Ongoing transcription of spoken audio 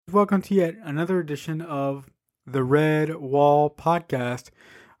Welcome to yet another edition of the Redwall podcast.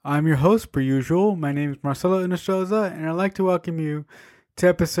 I'm your host, per usual. My name is Marcelo Inostroza, and I'd like to welcome you to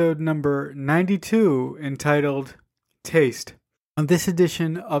episode number 92, entitled Taste. On this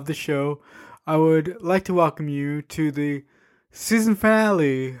edition of the show, I would like to welcome you to the season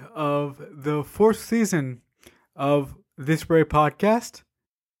finale of the fourth season of this very podcast.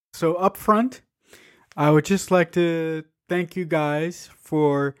 So up front, I would just like to thank you guys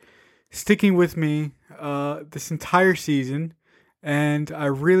for sticking with me this entire season. And I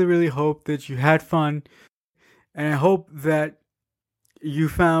really hope that you had fun. And I hope that you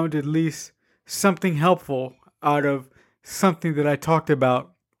found at least something helpful out of something that I talked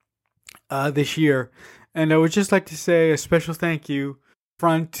about this year. And I would just like to say a special thank you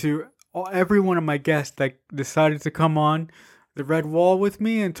front to every one of my guests that decided to come on the Red Wall with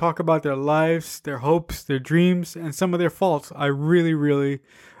me and talk about their lives, their hopes, their dreams, and some of their faults. I really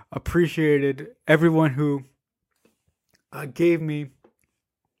appreciated everyone who gave me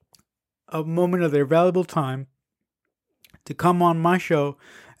a moment of their valuable time to come on my show.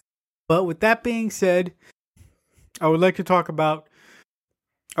 But with that being said, I would like to talk about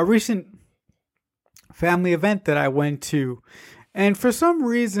a recent family event that I went to. And for some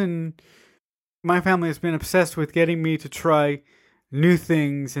reason, my family has been obsessed with getting me to try new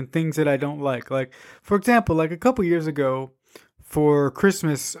things and things that I don't like. Like, for example, like a couple years ago for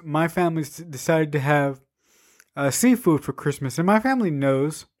Christmas, my family decided to have seafood for Christmas. And my family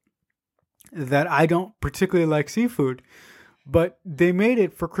knows that I don't particularly like seafood, but they made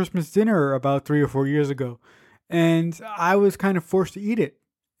it for Christmas dinner about 3 or 4 years ago. And I was kind of forced to eat it.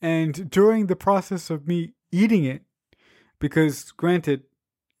 And during the process of me eating it, because granted,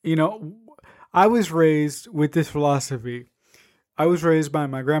 I was raised with this philosophy. I was raised by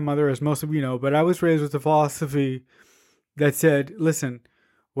my grandmother, as most of you know, but I was raised with the philosophy that said, listen,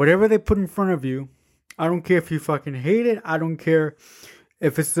 whatever they put in front of you, I don't care if you fucking hate it. I don't care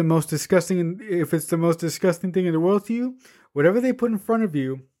if it's the most disgusting thing in the world to you. Whatever they put in front of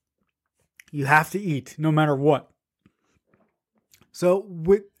you, you have to eat no matter what. So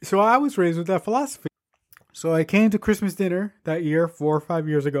I was raised with that philosophy. So I came to Christmas dinner that year, 4 or 5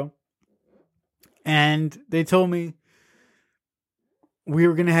 years ago. And they told me we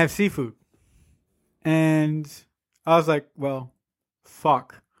were going to have seafood. And I was like, well,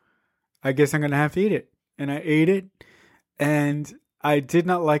 fuck. I guess I'm going to have to eat it. And I ate it. And I did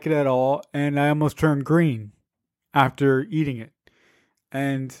not like it at all. And I almost turned green after eating it.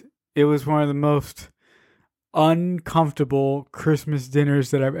 And it was one of the most uncomfortable Christmas dinners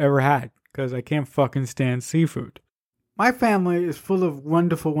that I've ever had. Because I can't fucking stand seafood. My family is full of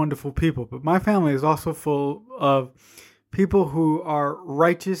wonderful people, but my family is also full of people who are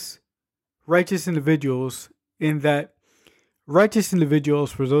righteous individuals, in that righteous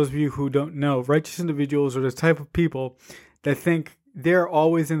individuals, for those of you who don't know, righteous individuals are the type of people that think they're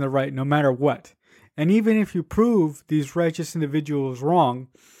always in the right no matter what. And even if you prove these righteous individuals wrong,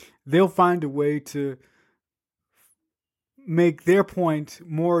 they'll find a way to make their point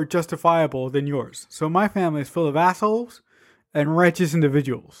more justifiable than yours. So my family is full of assholes and righteous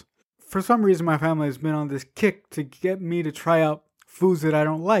individuals. For some reason, my family has been on this kick to get me to try out foods that I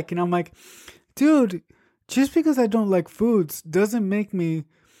don't like. And I'm like, dude, just because I don't like foods doesn't mean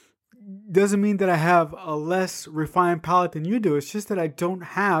that I have a less refined palate than you do. It's just that I don't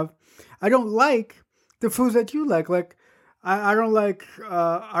like the foods that you like. Like, I don't like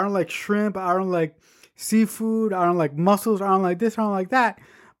shrimp. I don't like seafood. I don't like mussels. I don't like this. I don't like that.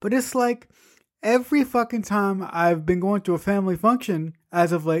 But it's like every fucking time I've been going to a family function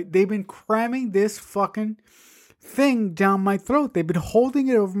as of late, they've been cramming this fucking thing down my throat. They've been holding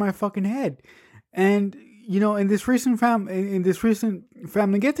it over my fucking head. And in this recent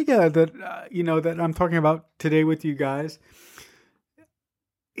family get together that that I'm talking about today with you guys,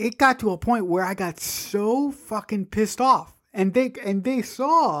 it got to a point where I got so fucking pissed off, and they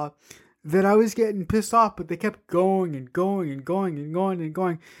saw that I was getting pissed off, but they kept going and going and going and going and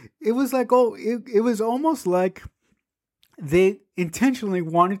going. It was like, it was almost like they intentionally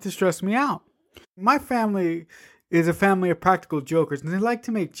wanted to stress me out. My family is a family of practical jokers, and they like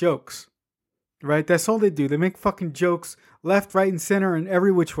to make jokes, right? That's all they do. They make fucking jokes left, right, and center and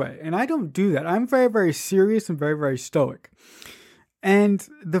every which way. And I don't do that. I'm very, very serious and very, very stoic. And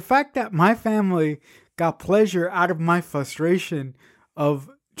the fact that my family got pleasure out of my frustration of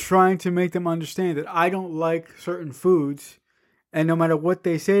trying to make them understand that I don't like certain foods, and no matter what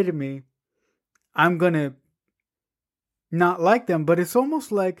they say to me, I'm going to not like them. But it's almost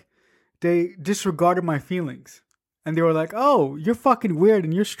like they disregarded my feelings. And they were like, oh, you're fucking weird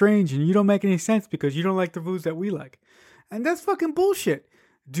and you're strange and you don't make any sense because you don't like the foods that we like. And that's fucking bullshit.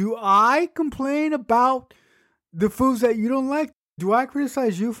 Do I complain about the foods that you don't like? Do I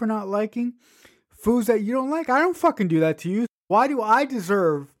criticize you for not liking foods that you don't like? I don't fucking do that to you. Why do I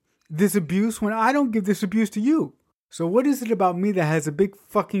deserve this abuse when I don't give this abuse to you? So what is it about me that has a big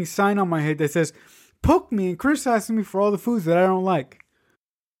fucking sign on my head that says, poke me and criticize me for all the foods that I don't like?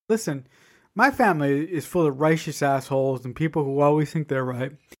 Listen, my family is full of righteous assholes and people who always think they're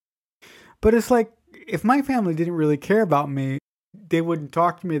right. But it's like, if my family didn't really care about me, they wouldn't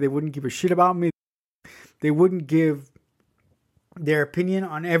talk to me, they wouldn't give a shit about me, they wouldn't give their opinion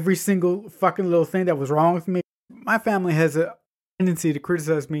on every single fucking little thing that was wrong with me. My family has a tendency to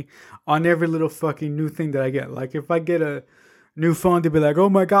criticize me on every little fucking new thing that I get. Like if I get a new phone, they'll be like, oh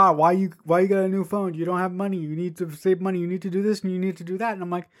my God, why you got a new phone? You don't have money. You need to save money. You need to do this and you need to do that. And I'm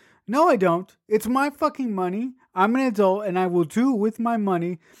like, no, I don't. It's my fucking money. I'm an adult and I will do with my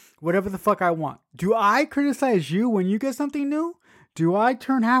money whatever the fuck I want. Do I criticize you when you get something new? Do I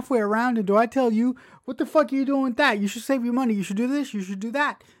turn halfway around and do I tell you, what the fuck are you doing with that? You should save your money. You should do this. You should do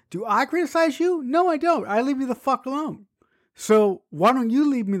that. Do I criticize you? No, I don't. I leave you the fuck alone. So why don't you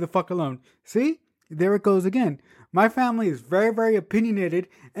leave me the fuck alone? See? There it goes again. My family is very, very opinionated,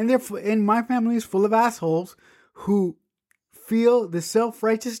 and my family is full of assholes who feel the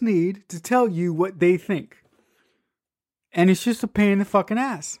self-righteous need to tell you what they think. And it's just a pain in the fucking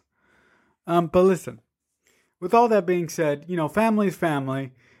ass. But listen, with all that being said, family is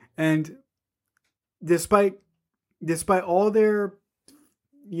family, and despite all their,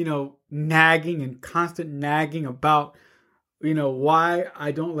 nagging and constant nagging about, why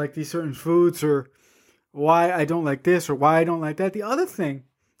I don't like these certain foods or why I don't like this or why I don't like that. The other thing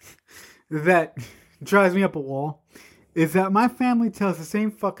that drives me up a wall is that my family tells the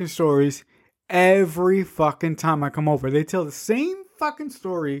same fucking stories every fucking time I come over. They tell the same fucking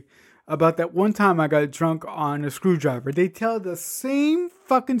story about that one time I got drunk on a screwdriver. They tell the same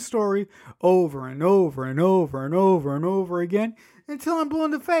fucking story over and over and over and over and over again until I'm blue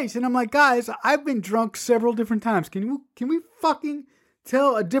in the face. And I'm like, guys, I've been drunk several different times. Can we fucking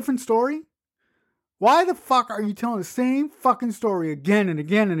tell a different story? Why the fuck are you telling the same fucking story again and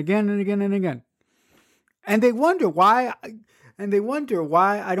again and again and again and again? And they wonder why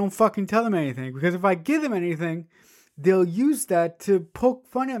I don't fucking tell them anything. Because if I give them anything, they'll use that to poke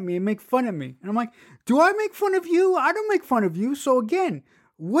fun at me and make fun of me. And I'm like, do I make fun of you? I don't make fun of you. So again,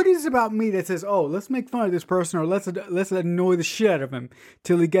 what is it about me that says, oh, let's make fun of this person or let's annoy the shit out of him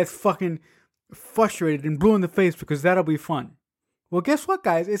till he gets fucking frustrated and blue in the face because that'll be fun. Well, guess what,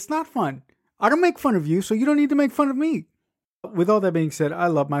 guys? It's not fun. I don't make fun of you, so you don't need to make fun of me. With all that being said, I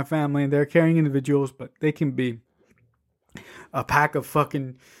love my family and they're caring individuals, but they can be a pack of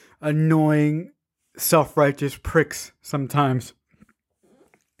fucking annoying, self-righteous pricks sometimes.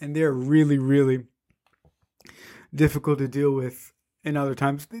 And they're really, really difficult to deal with in other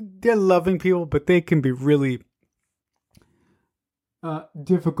times. They're loving people, but they can be really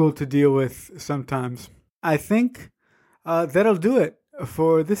difficult to deal with sometimes. I think that'll do it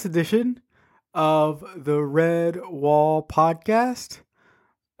for this edition of the Redwall podcast,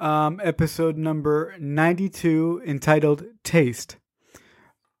 episode number 92, entitled Taste.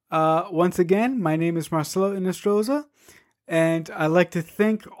 Once again, my name is Marcelo Inostroza, and I'd like to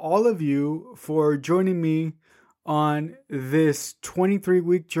thank all of you for joining me on this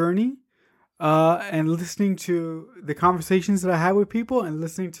 23-week journey and listening to the conversations that I had with people and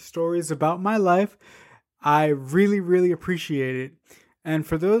listening to stories about my life. I really, really appreciate it. And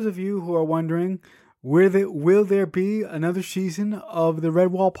for those of you who are wondering, will there be another season of the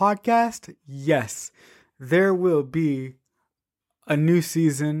Redwall podcast? Yes, there will be a new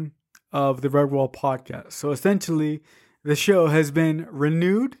season of the Redwall podcast. So essentially, the show has been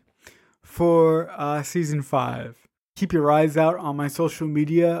renewed for season 5. Keep your eyes out on my social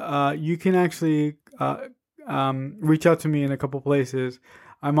media. You can actually reach out to me in a couple places.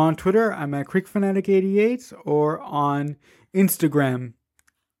 I'm on Twitter. I'm at CreekFanatic88, or on Instagram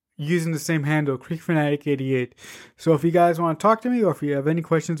using the same handle, CreekFanatic88. So if you guys want to talk to me, or if you have any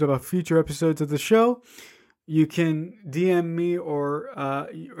questions about future episodes of the show, you can DM me or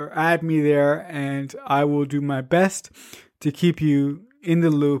add me there, and I will do my best to keep you in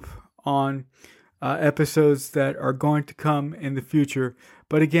the loop on episodes that are going to come in the future.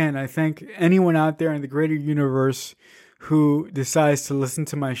 But again, I thank anyone out there in the greater universe who decides to listen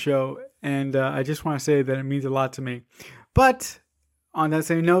to my show, and I just want to say that it means a lot to me. But on that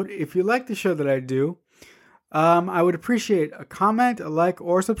same note, if you like the show that I do, I would appreciate a comment, a like,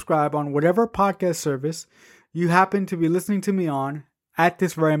 or subscribe on whatever podcast service you happen to be listening to me on at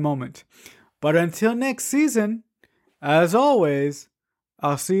this very moment. But until next season, as always,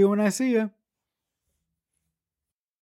 I'll see you when I see you.